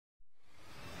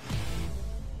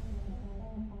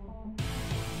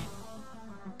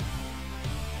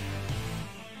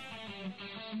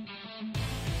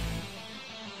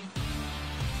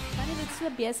so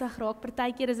besig raak,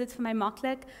 partykeer is dit vir my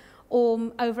maklik om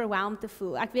overwhelmed te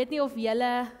voel. Ek weet nie of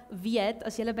julle weet,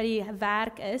 as julle by die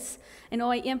werk is, en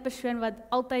daai een persoon wat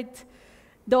altyd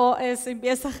daar is en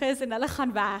besig is, en hulle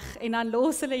gaan weg, en dan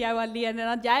los hulle jou alleen,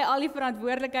 en dan jy al die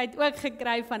verantwoordelikheid ook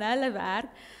gekry van hulle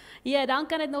werk, ja, dan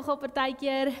kan dit nogal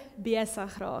partykeer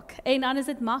besig raak. En dan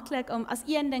is dit maklik om as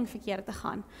een ding verkeerd te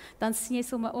gaan, dan sien jy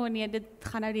sommer, oh nee, dit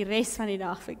gaan nou die res van die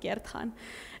dag verkeerd gaan.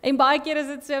 En baie keer is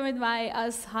dit so met my,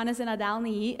 as Hannes en Adele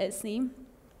nie hier is nie,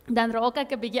 dan raak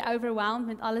ek 'n bietjie overwhelmed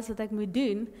met alles wat ek moet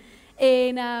doen,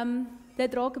 en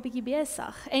dit raak 'n bietjie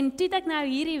besig. En toe het ek nou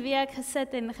hierdie week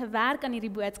gesit en gewerk aan hierdie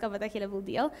boodskap wat ek julle wil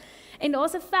deel, en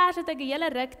daar's 'n vers wat ek 'n hele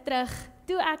ruk terug,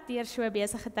 toe ek deur so 'n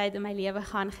besige tyd in my lewe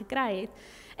gaan gekry het,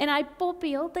 en hy pop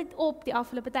die hele tyd op die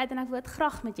afgelope tyd, en ek wil dit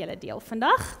graag met julle deel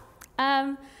vandag.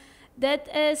 Dit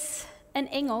is in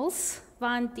Engels,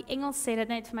 want die Engels sê dit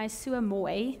net vir my so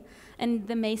mooi, in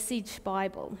the Message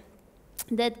Bible.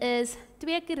 Dit is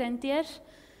 2 Corinthians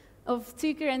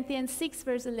 6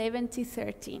 verse 11 to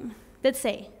 13. Dit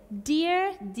sê,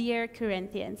 Dear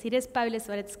Corinthians, hier is Paulus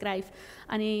wat dit skryf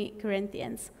aan die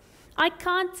Corinthians. I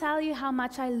can't tell you how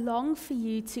much I long for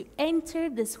you to enter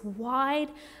this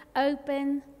wide,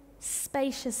 open,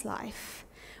 spacious life.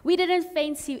 We didn't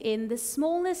fence you in. The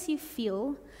smallness you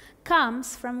feel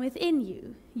comes from within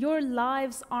you. Your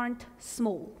lives aren't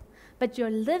small, but you're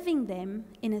living them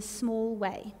in a small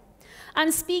way.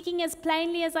 I'm speaking as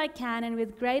plainly as I can and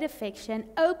with great affection.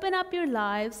 Open up your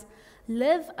lives,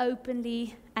 live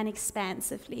openly and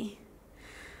expansively.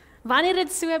 Wanneer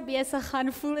dit so besig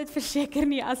gaan, voel dit verseker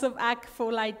nie asof ek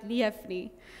voluit leef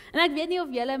nie. En ek weet nie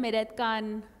of julle met dit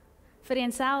kan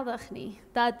vereenseldig nie,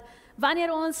 dat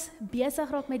wanneer ons besig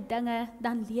raak met dinge,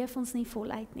 dan leef ons nie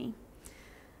voluit nie.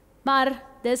 Maar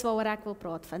dis waaroor ek wil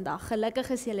praat vandag. Gelukkig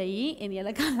is julle hier en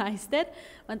julle kan luister,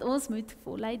 want ons moet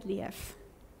voluit leef.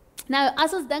 Nou,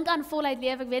 as ons dink aan voluit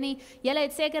leef, ek weet nie, julle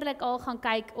het sekerlik al gaan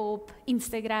kyk op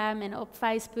Instagram en op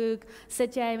Facebook,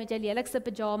 sit jy met jou lelikste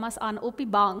pyjamas aan op die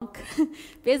bank,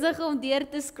 besig om deur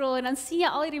te scroll, en dan sien jy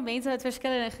al die mense wat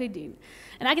verskillende goed doen.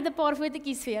 En ek het 'n paar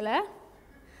fotootjies vir julle.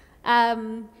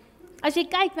 As jy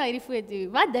kyk na hierdie foto,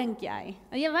 wat dink jy?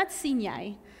 Wat sien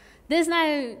jy? Dis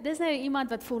nou iemand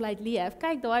wat voluit leef.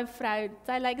 Kyk, daai vrou,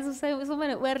 sy lyk asof sy sommer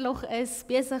in 'n oorlog is,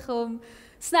 besig om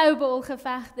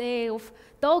snowballgeveg te hê, of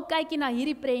dalk kyk jy na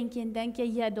hierdie prentjie en dink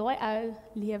jy, ja, daai ou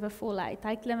lewe voluit.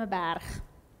 Hy klim 'n berg.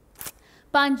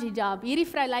 Bungee jump. Hierdie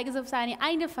vrou lyk asof sy aan die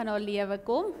einde van haar lewe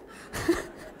kom.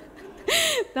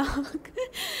 Dank.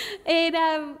 En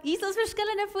hier is ons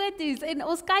verskillende foto's, en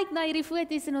ons kyk na hierdie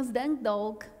foto's en ons dink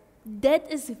dalk, dit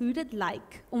is hoe dit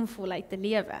lyk om voluit te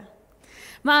lewe.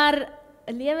 Maar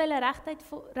lewe hulle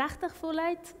regtig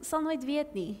voluit, sal nooit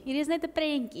weet nie. Hierdie is net 'n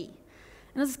prentjie.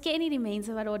 En ons ken nie die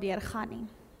mense wat daardeur gaan nie.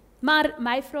 Maar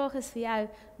my vraag is vir jou,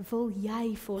 wil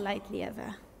jy voluit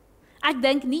lewe? Ek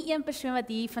dink nie een persoon wat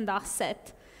hier vandag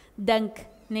sit, dink,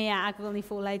 nee, ek wil nie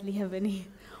voluit lewe nie.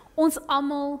 Ons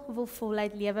almal wil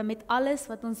voluit lewe met alles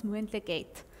wat ons moontlik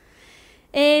het.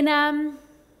 En,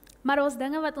 maar ons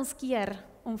dinge wat ons keer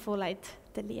om voluit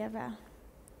te lewe.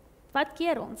 Wat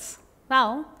keer ons?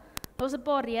 Wel, daar's 'n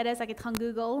paar redes, ek het gaan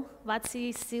Google, wat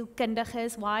sê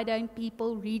sielkundiges, why don't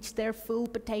people reach their full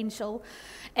potential?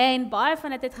 En baie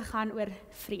van dit het gegaan oor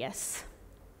vrees.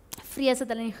 Vrees dat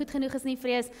hulle nie goed genoeg is nie,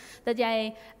 vrees dat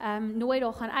jy nooit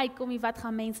daar gaan uitkom nie, wat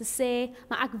gaan mense sê,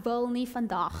 maar ek wil nie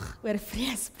vandag oor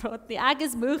vrees praat nie. Ek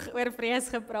is moeg oor vrees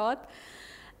gepraat.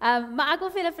 Maar ek wil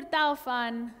vir julle vertel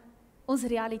van ons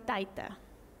realiteite.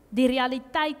 Die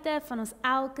realiteite van ons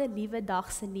elke liewe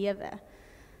dag se lewe.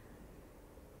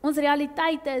 Ons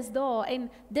realiteite is daar, en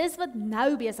dis wat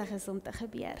nou besig is om te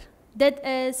gebeur. Dit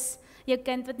is jou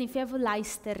kind wat nie vir jou wil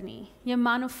luister nie, jou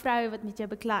man of vrou wat met jou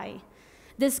beklei.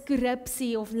 Dis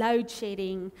korrupsie of load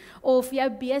shedding, of jou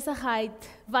besigheid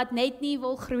wat net nie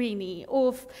wil groei nie,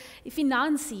 of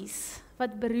finansies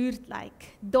wat beroerd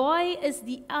lyk. Daai is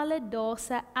die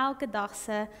alledaagse, elke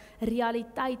dagse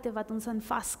realiteite wat ons aan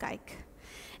vaskyk.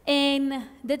 En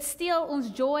dit steel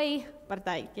ons joy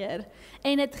partykeer,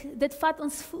 en dit vat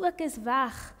ons fokus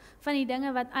weg van die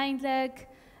dinge wat eintlik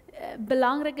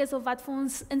belangrik is, of wat vir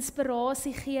ons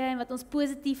inspirasie gee, en wat ons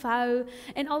positief hou,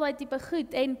 en al daai tipe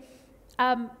goed. En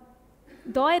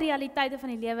daai realiteite van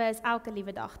die lewe is elke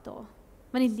liewe dag daar.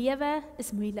 Want die lewe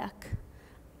is moeilik.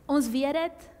 Ons weet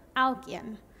dit,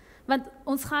 elkeen. Want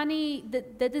ons gaan nie,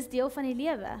 dit is deel van die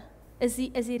lewe, is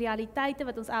die realiteite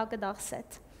wat ons elke dag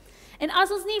sit. En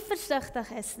as ons nie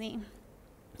versigtig is nie,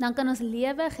 dan kan ons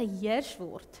lewe geheers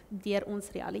word deur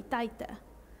ons realiteite.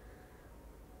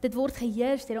 Dit word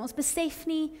geheers deur, ons besef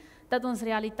nie dat ons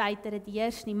realiteite dit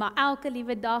heers nie, maar elke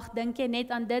liewe dag dink jy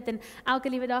net aan dit, en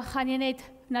elke liewe dag gaan jy net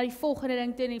na die volgende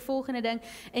ding toe, en die volgende ding,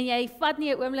 en jy vat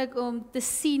nie 'n oomblik om te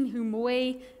sien hoe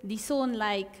mooi die son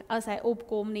lyk as hy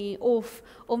opkom nie, of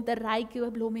om te ruik hoe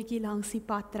 'n blommetjie langs die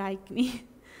pad ruik nie.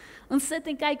 Ons sit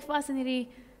en kyk vas in hierdie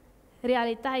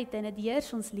realiteite, en dit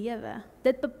heers ons lewe.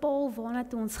 Dit bepaal waarna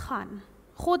toe ons gaan.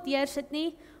 God heers dit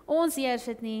nie, ons heers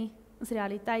dit nie, ons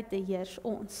realiteite heers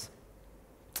ons.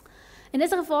 En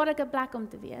dis 'n gevaarlike plek om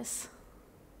te wees.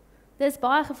 Dis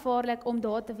baie gevaarlik om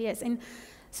daar te wees. En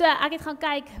so ek het gaan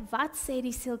kyk, wat sê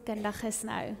die sielkundiges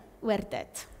nou oor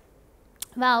dit?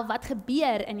 Wel, wat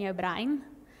gebeur in jou brein,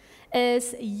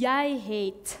 is jy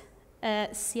het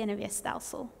 'n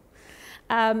senuweestelsel.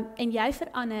 En jy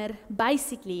verander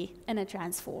basically in 'n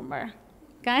transformer.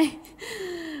 Okay?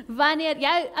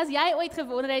 As jy ooit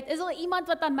gewonder het, is daar iemand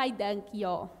wat aan my dink?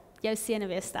 Ja, jou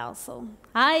senuweestelsel.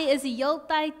 Hy is die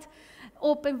heeltyd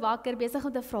op en wakker, besig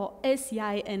om te vra, is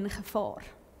jy in gevaar?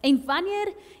 En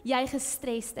wanneer jy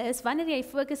gestrest is, wanneer jy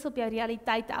fokus op jou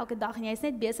realiteit elke dag, en jy is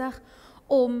net besig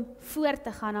om voort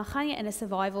te gaan, dan gaan jy in 'n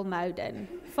survival mode in.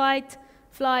 Fight,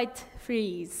 flight,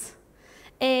 freeze.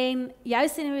 En jou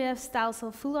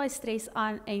senuweestelsel voel daai stres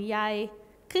aan, en jy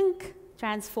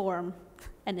transform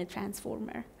in 'n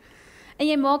transformer. En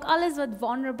jy maak alles wat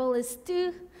vulnerable is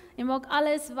toe, jy maak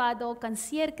alles wat dalk kan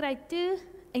seer kry toe,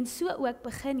 en so ook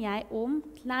begin jy om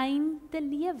klein te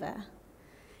lewe.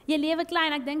 Jy lewe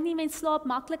klein, ek dink nie mens slaap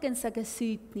maklik in sulke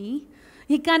suit nie.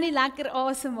 Jy kan nie lekker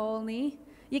asemhaal nie.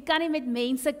 Jy kan nie met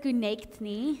mense connect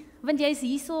nie, want jy's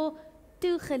hierso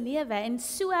toegelewe, en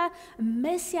so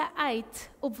mis jy uit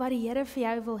op wat die Here vir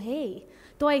jou wil hê.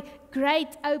 Daai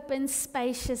great open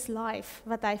spacious life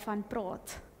wat hy van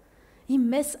praat. Jy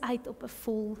mis uit op 'n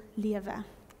vol lewe.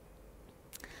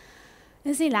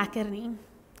 Dis nie lekker nie.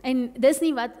 En dis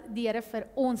nie wat die Here vir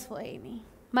ons wil hê nie.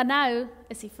 Maar nou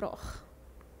is die vraag,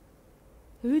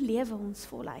 hoe lewe ons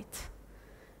voluit?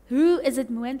 Hoe is dit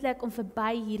moontlik om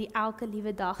verby hierdie elke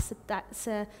liewe dag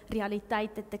se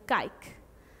realiteite te kyk?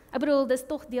 Ek bedoel, dis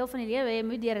tog deel van die lewe, jy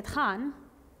moet deur dit gaan.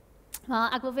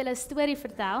 Maar ek wil vir julle 'n storie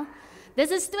vertel.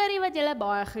 Dis 'n storie wat julle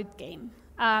baie goed ken.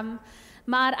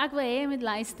 Maar ek wil hê jy moet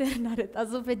luister na dit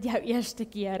asof dit jou eerste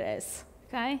keer is.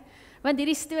 Okay? Want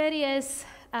hierdie storie is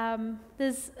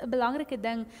dis 'n belangrike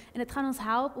ding, en dit gaan ons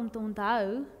help om te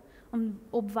onthou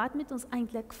op wat moet ons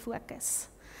eintlik fokus.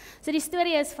 So die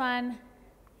storie is van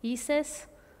Jesus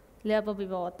loop op die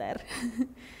water.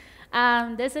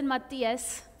 Dis in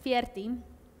Matteus 14,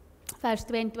 vers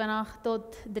 22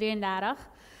 tot 33.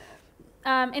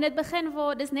 En dit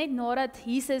begin dis net nadat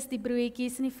Jesus die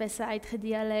broodjies en die visse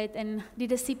uitgedeel het, en die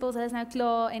disippels, hulle is nou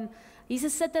klaar, en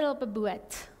Jesus sit hulle op 'n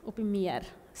boot op die meer.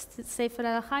 Sê vir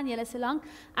hulle, gaan julle so lank,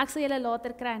 ek sal julle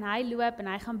later kry, en hy loop en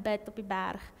hy gaan bid op die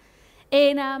berg.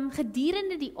 En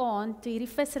gedurende die aand, toe hierdie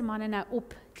vissermanne nou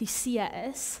op die see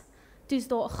is, toe is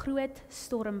daar 'n groot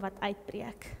storm wat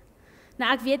uitbreek.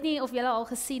 Nou ek weet nie of julle al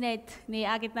gesien het nie,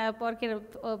 ek het nou 'n paar keer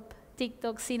op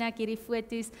TikTok sien ek hierdie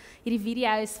foto's, hierdie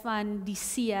video's van die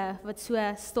see wat so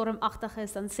stormagtig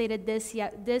is, dan sê dit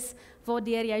dis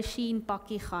waardeur jou Shein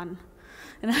pakkie gaan.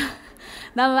 En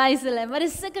dan wys hulle, maar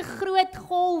dis sulke groot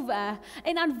golwe,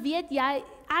 en dan weet jy,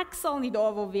 ek sal nie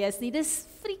daar wil wees nie, dis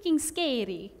freaking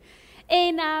scary.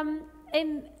 En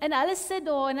hulle sit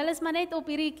daar, en hulle is maar net op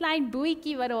hierdie klein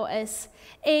bootjie wat daar is,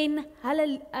 en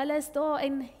hulle is daar,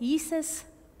 en Jesus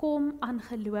kom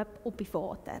aangeloop op die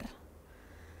water.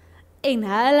 En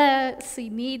hulle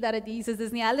sien nie dat dit Jesus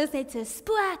is nie, hulle is net so,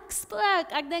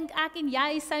 spook, ek dink ek en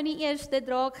jy sou nie eers dit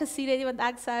raak gesien het, want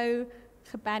ek sou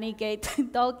gepaniek het,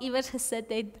 dalk iewers gesit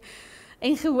het,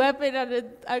 en gehoop het dat dit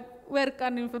oor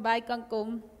kan en verby kan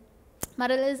kom. Maar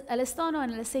hulle staan daar en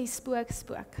hulle sê,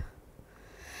 spook.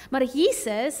 Maar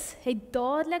Jesus het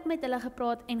dadelik met hulle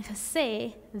gepraat en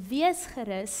gesê, wees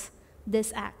gerus,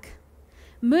 dis ek.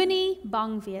 Moenie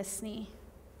bang wees nie.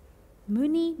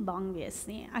 Moenie bang wees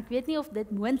nie. Ek weet nie of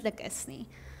dit moontlik is nie.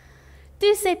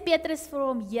 Toe sê Petrus vir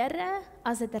hom, Here,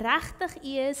 as dit regtig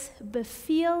U is,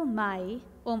 beveel my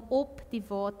om op die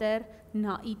water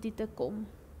na U toe te kom.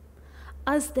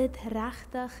 As dit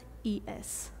regtig U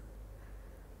is.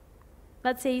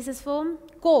 Wat sê Jesus vir hom?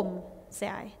 Kom, sê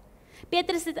hy.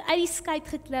 Petrus het uit die skei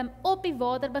geklim, op die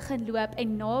water begin loop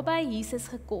en naby Jesus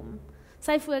gekom.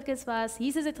 Sy fokus was,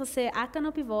 Jesus het gesê, ek kan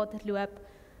op die water loop,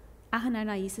 ek gaan nou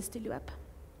na Jesus toe loop.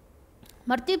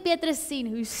 Maar toe Petrus sien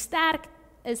hoe sterk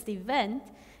is die wind,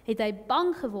 het hy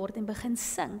bang geword en begin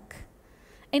sink.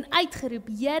 En uitgeroep,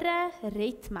 Here,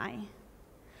 red my.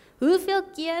 Hoeveel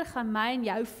keer gaan my en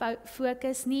jou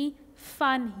fokus nie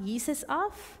van Jesus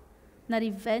af, na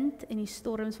die wind en die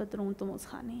storms wat rondom ons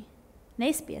gaan nie?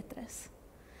 Nes Petrus.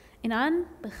 En dan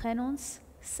begin ons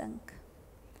sink.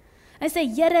 Hy sê,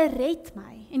 Here, red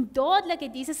my. En dadelik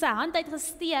het Jesus sy hand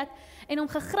uitgesteek en hom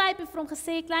gegryp en vir hom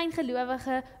gesê, klein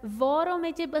gelowige, waarom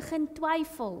het jy begin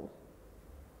twyfel?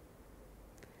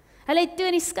 Hulle het toe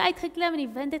in die skei geklim en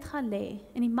die wind het gaan lê.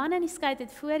 En die man in die skei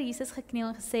het voor Jesus gekniel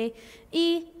en gesê, U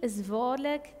is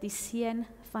waarlik die Seun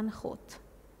van God.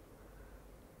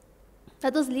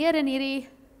 Wat ons leer in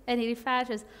hierdie vers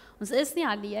is, ons is nie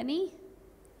alleen nie,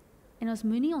 en ons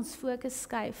moenie ons fokus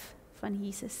skuif van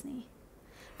Jesus nie.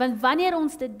 Want wanneer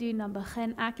ons dit doen, dan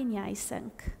begin ek en jy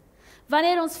sink.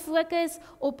 Wanneer ons fokus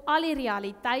op al die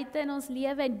realiteite in ons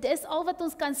lewe, en dis al wat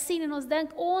ons kan sien, en ons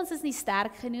dink, ons is nie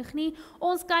sterk genoeg nie,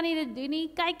 ons kan nie dit doen nie,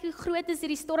 kyk hoe groot is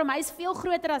hierdie storm, hy is veel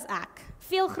groter as ek,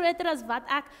 veel groter as wat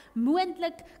ek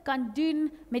moontlik kan doen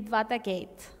met wat ek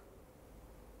het.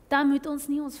 Dan moet ons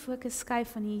nie ons fokus skuif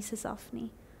van Jesus af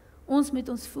nie. Ons moet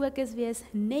ons fokus wees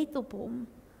net op hom.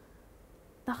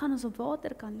 Dan gaan ons op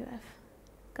water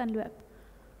kan loop.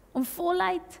 Om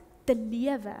voluit te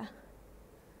lewe,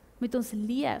 moet ons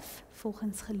leef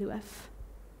volgens geloof.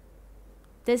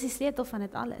 Dis die sleutel van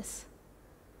dit alles.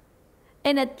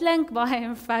 En dit klink baie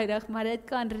eenvoudig, maar dit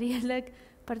kan redelik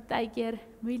partykeer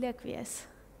moeilik wees.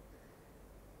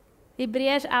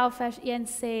 Hebreërs 11 vers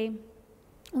 1 sê,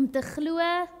 om te glo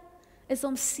is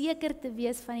om seker te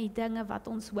wees van die dinge wat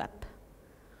ons hoop.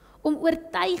 Om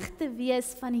oortuig te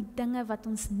wees van die dinge wat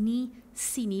ons nie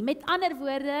sien nie. Met ander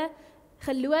woorde,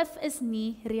 geloof is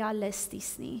nie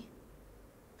realisties nie.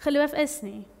 Geloof is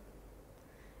nie.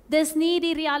 Dis nie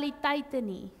die realiteite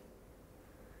nie.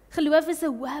 Geloof is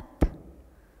 'n hoop.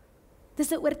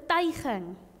 Dis 'n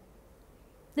oortuiging.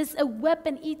 Dis 'n hoop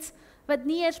in iets wat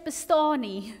nie eers bestaan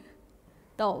nie.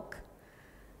 Dalk.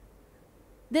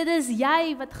 Dit is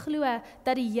jy wat glo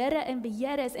dat die Here in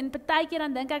beheer is. En partykeer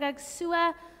dan dink ek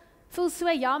voel so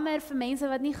jammer vir mense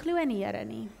wat nie glo in die Here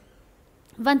nie.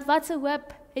 Want wat se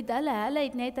hoop het hulle? Hulle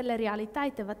het net hulle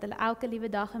realiteite wat hulle elke liewe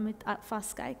dag moet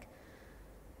vaskyk.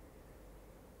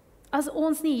 As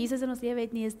ons nie Jesus in ons lewe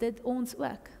het nie, is dit ons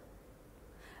ook.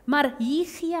 Maar hier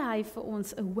gee hy vir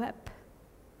ons 'n hoop.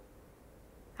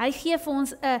 Hy gee vir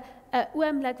ons 'n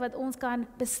oomblik wat ons kan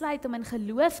besluit om in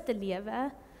geloof te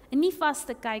lewe en nie vas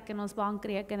te kyk in ons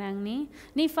bankrekening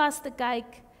nie vas te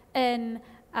kyk in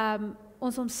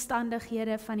ons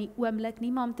omstandighede van die oomblik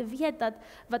nie, maar om te weet dat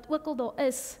wat ook al daar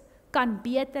is, kan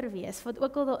beter wees, wat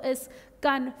ook al daar is,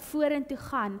 kan vorentoe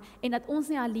gaan, en dat ons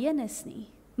nie alleen is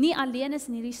nie alleen is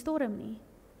in hierdie storm nie.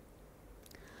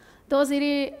 Daar is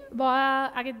hierdie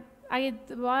ek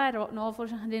het baie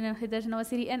navorsing gedoen en goeders, en daar was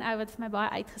hierdie een ou wat vir my baie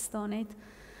uitgestaan het.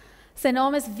 Sy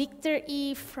naam is Viktor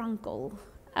E. Frankl.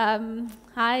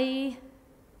 Hy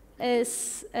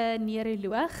is 'n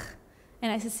neuroloog, en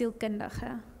hy's 'n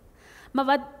sielkundige. Maar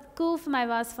wat cool vir my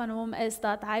was van hom is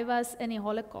dat hy was in die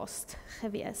Holocaust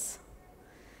gewees.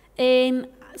 En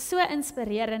so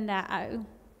inspirerende ou.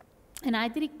 En hy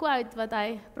het hierdie quote wat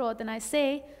hy praat en hy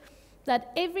sê that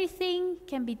everything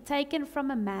can be taken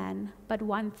from a man but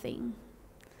one thing.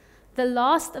 The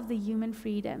last of the human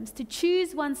freedoms, to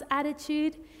choose one's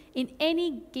attitude in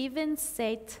any given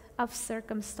set of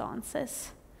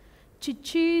circumstances. To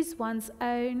choose one's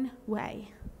own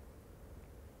way.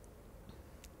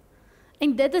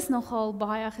 En dit is nogal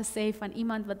baie gesê van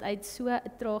iemand wat uit so 'n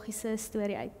tragiese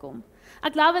storie uitkom.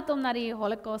 Ek love dit om na die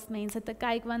Holocaust mense te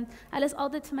kyk, want hulle is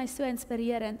altyd vir my so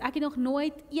inspirerend. Ek het nog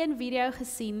nooit een video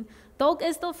gesien, dalk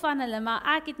is daar van hulle, maar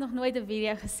ek het nog nooit 'n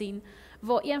video gesien,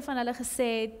 waar een van hulle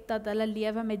gesê het dat hulle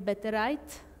lewe met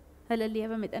bitterheid, hulle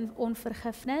lewe met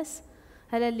onvergifnis,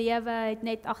 hulle lewe het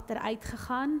net agteruit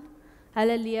gegaan,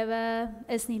 hulle lewe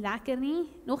is nie lekker nie.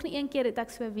 Nog nie een keer het ek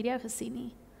so 'n video gesien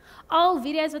nie. Al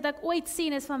video's wat ek ooit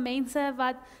sien is van mense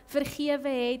wat vergewe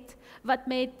het, wat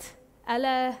met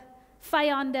hulle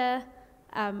vyande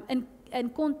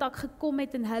in kontak gekom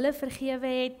het en hulle vergewe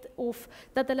het, of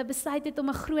dat hulle besluit het om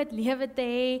 'n groot lewe te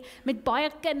hê met baie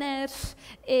kinders,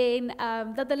 en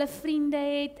dat hulle vriende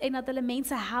het, en dat hulle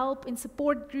mense help en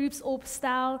support groups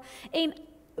opstel, en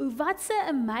wat 'n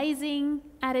amazing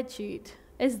attitude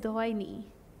is daai nie.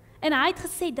 En hy het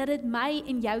gesê dat dit my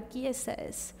en jou keuse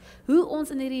is, hoe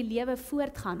ons in hierdie lewe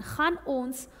voortgaan. Gaan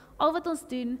ons, al wat ons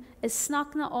doen, is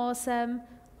snak na asem,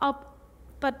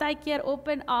 partykeer op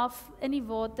en af, in die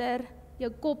water,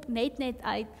 jou kop net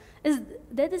uit.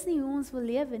 Dit is nie hoe ons wil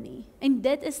lewe nie. En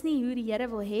dit is nie hoe die Here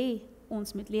wil hê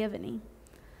ons moet lewe nie.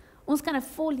 Ons kan 'n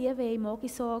vol lewe hê, maak nie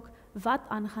saak wat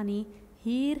aangaan nie,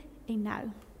 hier en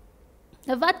nou.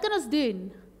 Nou wat kan ons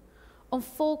doen om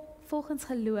volgens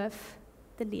geloof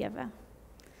te lewe?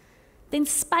 Ten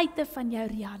spyte van jou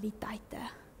realiteite.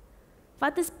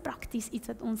 Wat is prakties iets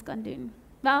wat ons kan doen?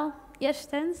 Wel,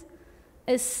 eerstens,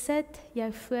 is sit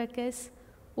jou fokus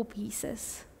op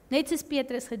Jesus. Net soos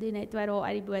Petrus gedoen het, waar hy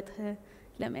uit die boot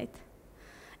geklim het.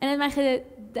 En het my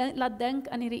laat dink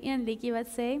aan hierdie een liedjie wat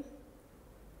sê,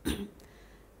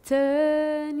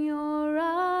 Turn your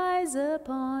eyes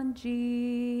upon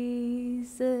Jesus,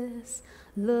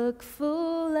 look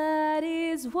full at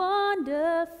his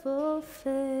wonderful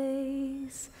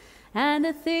face, and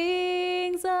the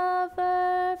things of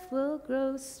earth will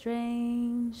grow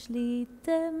strangely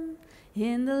dim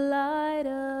in the light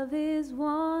of his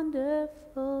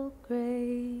wonderful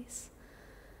grace.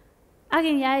 Ek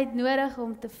en jy het nodig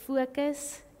om te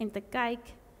fokus en te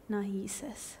kyk na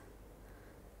Jesus.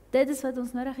 Dit is wat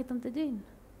ons nodig het om te doen.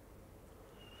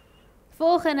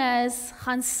 Volgende is,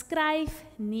 gaan skryf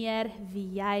neer wie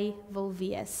jy wil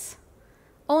wees.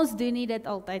 Ons doen nie dit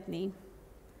altyd nie.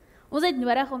 Ons het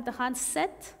nodig om te gaan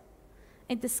sit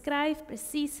en te skryf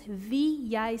presies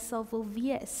wie jy sal wil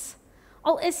wees.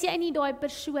 Al is jy nie daai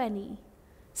persoon nie,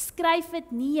 skryf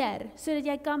dit neer, sodat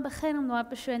jy kan begin om daai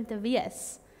persoon te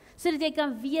wees. Sodat jy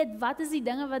kan weet, wat is die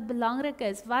dinge wat belangrik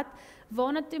is,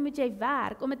 waarna toe moet jy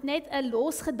werk, om dit net 'n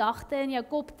los gedagte in jou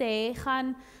kop te hê,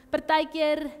 gaan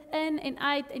partykeer in en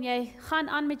uit, en jy gaan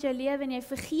aan met jou lewe, en jy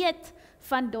vergeet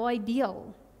van daai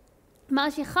deel. Maar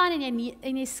as jy gaan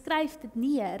en jy skryf dit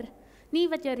neer, nie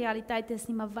wat jou realiteit is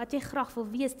nie, maar wat jy graag wil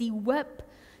wees, die hoop,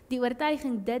 die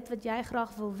oortuiging, dit wat jy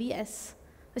graag wil wees.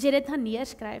 As jy dit gaan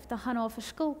neerskryf, dan gaan daar 'n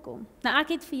verskil kom. Nou ek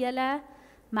het vir julle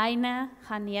myne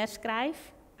gaan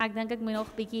neerskryf. Ek dink ek moet nog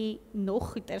 'n bietjie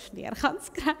nog goeders neer gaan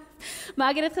skryf. Maar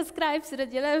ek het dit geskryf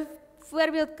sodat julle 'n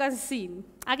voorbeeld kan sien.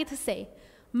 Ek het gesê,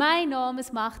 my naam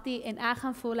is Magdi en ek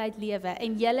gaan voluit lewe.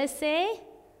 En julle sê,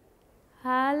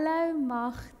 hallo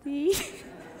Magdi.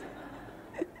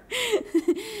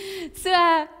 So,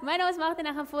 my naam is Magdi en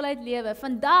ek gaan voluit lewe.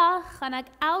 Vandag gaan ek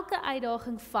elke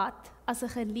uitdaging vat as 'n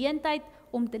geleentheid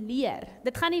om te leer.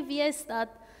 Dit gaan nie wees dat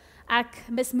ek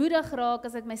mismoedig raak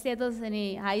as ek my sleutels in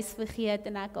die huis vergeet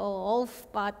en ek al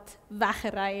halfpad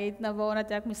weggery het na waarna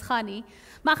ek moes gaan nie.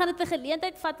 Maar ek gaan dit 'n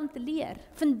geleentheid vat om te leer.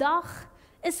 Vandag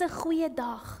is 'n goeie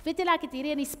dag. Weet julle, ek het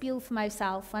hierdie in die spieël vir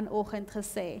myself vanoggend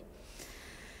gesê.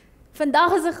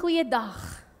 Vandag is 'n goeie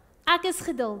dag. Ek is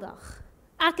geduldig.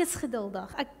 Ek is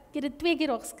geduldig. Ek het dit 2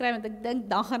 keer al geskryf want ek dink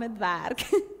dan gaan dit werk.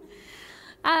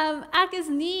 Ek is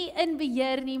nie in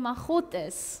beheer nie, maar God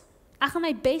is. Ek gaan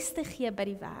my beste gee by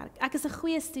die werk. Ek is 'n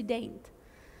goeie student.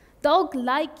 Dalk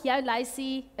lyk jou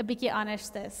lysie 'n bietjie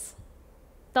anderstes.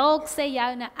 Dalk sê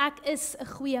jou nou, ek is 'n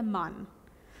goeie man.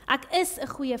 Ek is 'n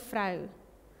goeie vrou.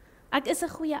 Ek is 'n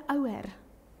goeie ouer.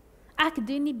 Ek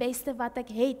doen die beste wat ek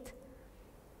het.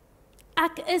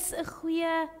 Ek is 'n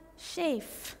goeie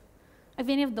chef. Ek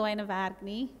weet nie of daai in 'n werk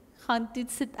nie. Gaan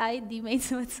toets dit uit, die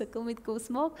mense wat sukkel met kos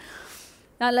maak.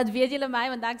 Nou laat weet julle my,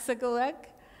 want ek sukkel ook.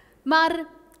 Maar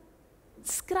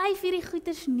skryf hierdie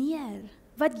goeders neer,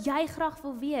 wat jy graag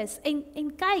wil wees,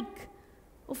 en kyk,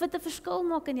 of dit 'n verskil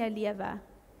maak in jou lewe.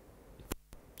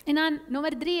 En dan,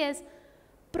 nommer 3 is,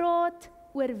 praat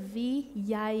oor wie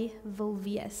jy wil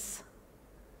wees.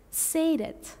 Sê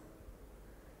dit.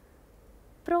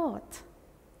 Praat.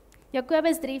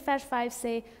 Jakobus 3 vers 5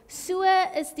 sê, so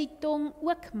is die tong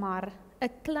ook maar 'n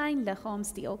klein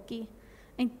liggaamsdeeltjie,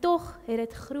 en tog het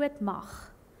dit groot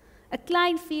mag. 'n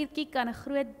klein vuurtjie kan 'n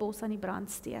groot bos aan die brand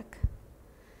steek.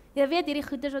 Jy weet hierdie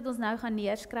goeders wat ons nou gaan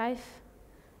neerskryf,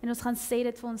 en ons gaan sê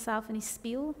dit vir onsself in die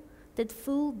spieël, dit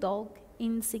voel dalk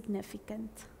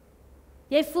insignificant.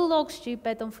 Jy voel dalk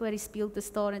stupid om voor die spieël te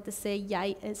staan en te sê,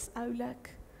 jy is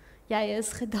oulik, jy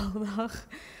is geduldig.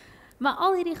 Maar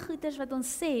al hierdie goeders wat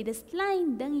ons sê, dis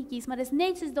klein dingetjies, maar dis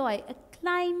net soos daai, 'n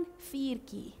klein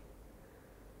vuurtjie.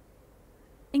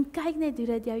 En kyk net hoe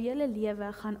dit jou hele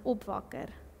lewe gaan opwakker.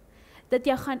 Dit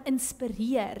jou gaan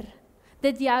inspireer,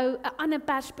 dit jou 'n ander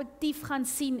perspektief gaan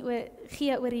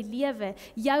gee oor die lewe,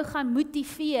 jou gaan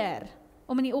motiveer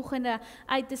om in die oggende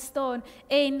uit te staan,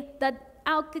 en dat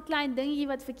elke klein dingetjie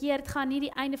wat verkeerd gaan nie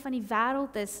die einde van die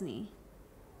wêreld is nie.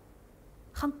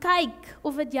 Gaan kyk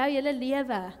of dit jou hele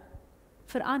lewe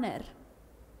verander,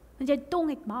 want jou tong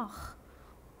het mag.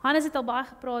 Hannes het al baie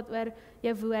gepraat oor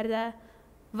jou woorde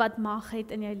wat mag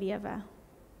het in jou lewe.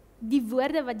 Die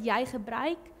woorde wat jy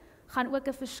gebruik, gaan ook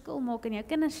 'n verskil maak in jou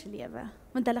kinders se lewe,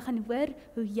 want hulle gaan hoor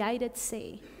hoe jy dit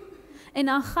sê. En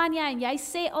dan gaan jy en jy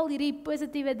sê al hierdie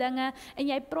positiewe dinge, en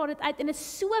jy praat dit uit, en dit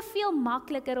is soveel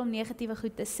makliker om negatiewe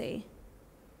goed te sê.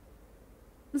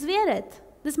 Ons weet dit.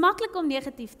 Dit is maklik om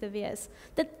negatief te wees.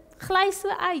 Dit gly so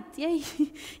uit.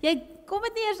 Jy kom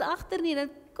dit nie eers agter nie,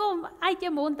 dit kom uit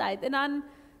jou mond uit, en dan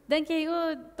dink jy,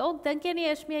 dalk dink jy nie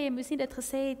eers meer, jy moes nie dit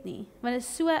gesê het nie, want dit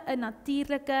is so 'n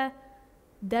natuurlike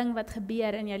ding wat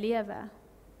gebeur in jou lewe.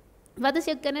 Wat as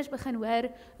jou kinders begin hoor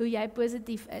hoe jy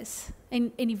positief is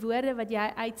en die woorde wat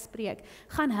jy uitspreek,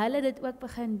 gaan hulle dit ook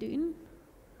begin doen?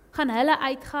 Gaan hulle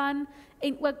uitgaan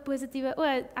en ook positiewe,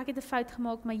 ek het 'n fout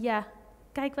gemaak, maar ja,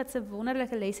 kyk wat 'n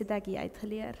wonderlike les het ek hier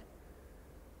uitgeleer.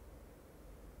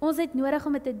 Ons het nodig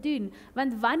om dit te doen,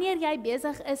 want wanneer jy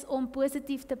besig is om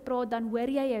positief te praat, dan hoor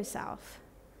jy jouself.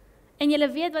 En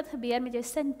jy weet wat gebeur met jou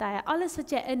sintuie, alles wat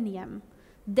jy inneem,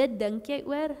 dit dink jy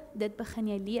oor, dit begin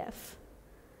jy leef.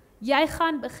 Jy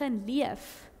gaan begin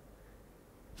leef,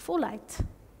 voluit,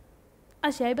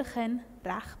 as jy begin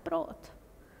reg praat.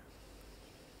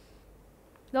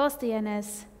 Laaste een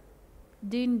is,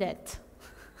 doen dit.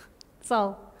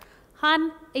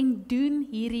 Gaan en doen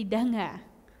hierdie dinge.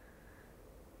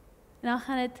 En dan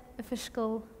gaan dit 'n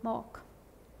verskil maak.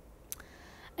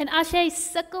 En as jy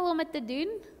sukkel om dit te doen,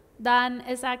 dan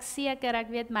is ek seker, ek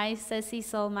weet my sussie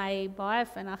sal my baie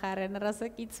vinnig herinner as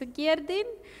ek iets verkeerd doen.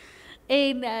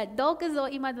 En dalk is daar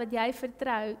iemand wat jy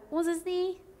vertrou. Ons is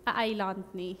nie 'n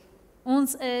eiland nie.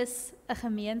 Ons is 'n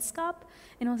gemeenskap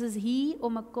en ons is hier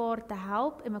om mekaar te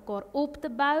help en mekaar op te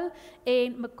bou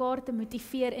en mekaar te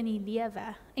motiveer in die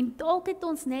lewe. En dalk het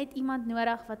ons net iemand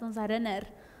nodig wat ons herinner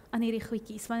aan hierdie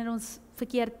goedjies wanneer ons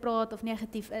verkeerd praat of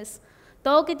negatief is.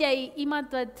 Dalk het jy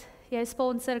iemand wat jou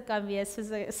sponsor kan wees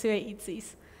vir so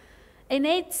ietsies. En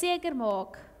net seker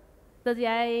maak dat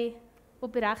jy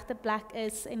op die regte plek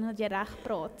is en dat jy reg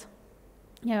praat.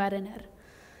 Jou herinner.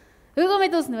 Hoekom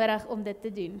het ons nodig om dit te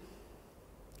doen?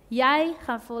 Jy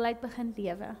gaan voluit begin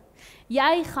lewe.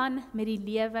 Jy gaan met die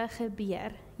lewe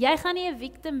gebeur. Jy gaan nie 'n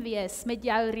victim wees met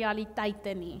jou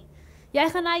realiteite nie. Jy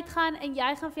gaan uitgaan en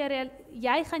jy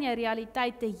gaan jou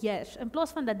realiteite heers, in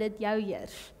plaas van dat dit jou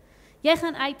heers. Jy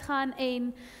gaan uitgaan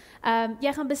en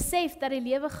jy gaan besef dat die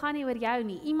lewe gaan nie oor jou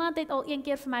nie. Iemand het al een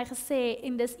keer vir my gesê,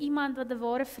 en dis iemand wat 'n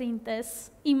ware vriend is,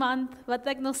 iemand wat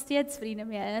ek nog steeds vriende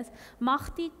mee is,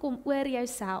 mag die kom oor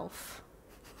jouself.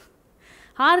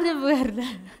 Harde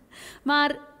woorde,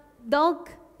 maar dalk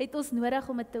het ons nodig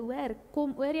om dit te hoor,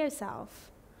 kom oor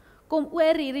jouself. Kom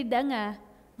oor hierdie dinge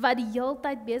wat die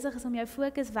heeltyd besig is om jou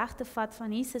fokus weg te vat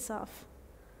van Jesus af.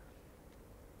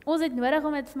 Ons het nodig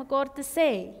om dit vir mekaar te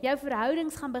sê. Jou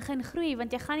verhoudings gaan begin groei,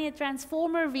 want jy gaan nie 'n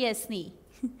transformer wees nie.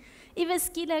 Ewe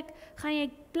skielik gaan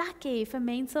jy plek hê vir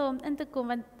mense om in te kom,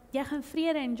 want jy gaan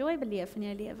vrede en joy beleef in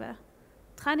jou lewe.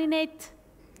 Dit gaan nie net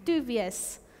toe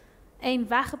wees en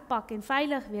weggepak en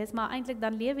veilig wees, maar eintlik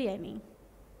dan lewe jy nie.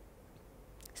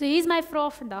 So hier is my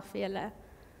vraag vandag vir julle.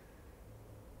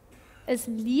 Is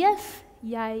leef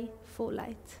jy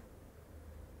voluit?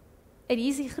 En hier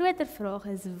is die groter vraag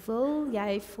is, wil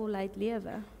jy voluit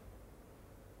lewe?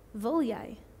 Wil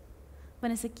jy?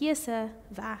 Want is 'n keuse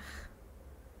weg.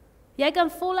 Jy kan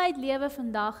voluit lewe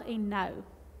vandag en nou.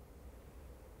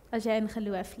 As jy in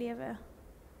geloof lewe.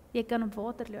 Jy kan op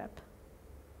water loop.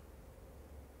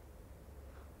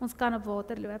 Ons kan op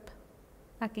water loop.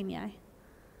 Ek en jy.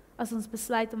 As ons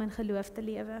besluit om in geloof te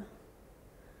lewe.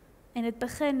 En dit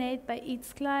begin net by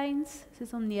iets kleins,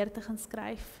 soos om neer te gaan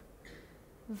skryf.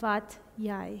 Wat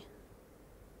jy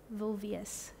wil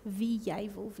wees, wie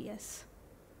jy wil wees.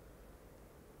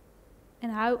 En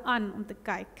hou aan om te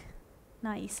kyk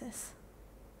na Jesus.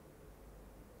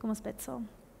 Kom ons bid saam.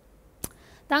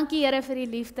 Dankie Here vir die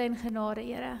liefde en genade,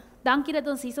 Here. Dankie dat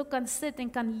ons hierso kan sit en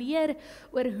kan leer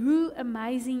oor hoe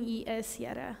amazing U is,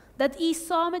 Here. Dat U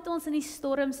saam met ons in die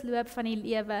storms loop van die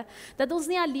lewe. Dat ons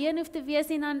nie alleen hoef te wees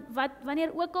nie, en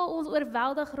wanneer ook al ons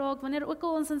oorweldig raak, wanneer ook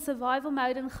al ons in survival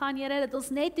mode gaan, Here, dat ons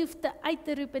net hoef uit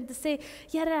te roep en te sê,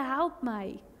 Here, help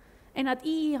my. En dat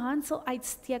U hand sal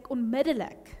uitsteek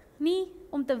onmiddellik. Nie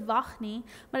om te wag nie,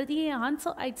 maar dat U hand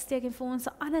sal uitsteek en vir ons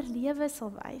 'n ander lewe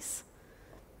sal wys.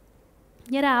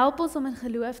 Here, help ons om in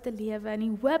geloof te lewe en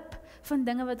die hoop van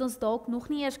dinge wat ons dalk nog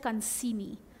nie eers kan sien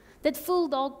nie. Dit voel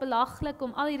dalk belaglik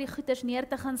om al hierdie goeders neer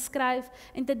te gaan skryf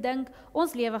en te dink,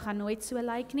 ons lewe gaan nooit so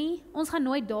lyk nie, ons gaan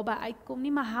nooit daarby uitkom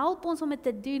nie, maar help ons om dit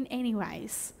te doen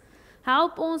anyways.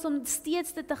 Help ons om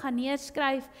steeds dit te gaan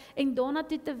neerskryf en daarna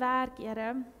toe te werk,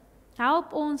 Here.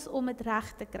 Help ons om dit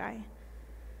reg te kry.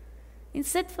 En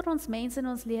sit vir ons mense in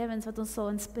ons lewens wat ons sal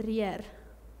inspireer.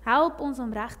 Help ons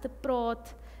om reg te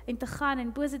praat en te gaan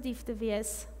en positief te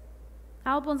wees.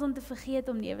 Help ons om te vergeet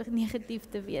om negatief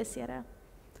te wees, Here.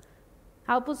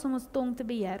 Help ons om ons tong te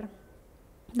beheer.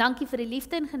 Dankie vir die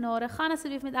liefde en genade. Gaan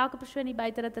asseblief met elke persoon hier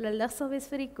buite dat hulle lig sal wees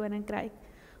vir die koninkryk.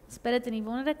 Ons bid dit in die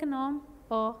wonderlike naam.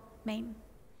 Amen.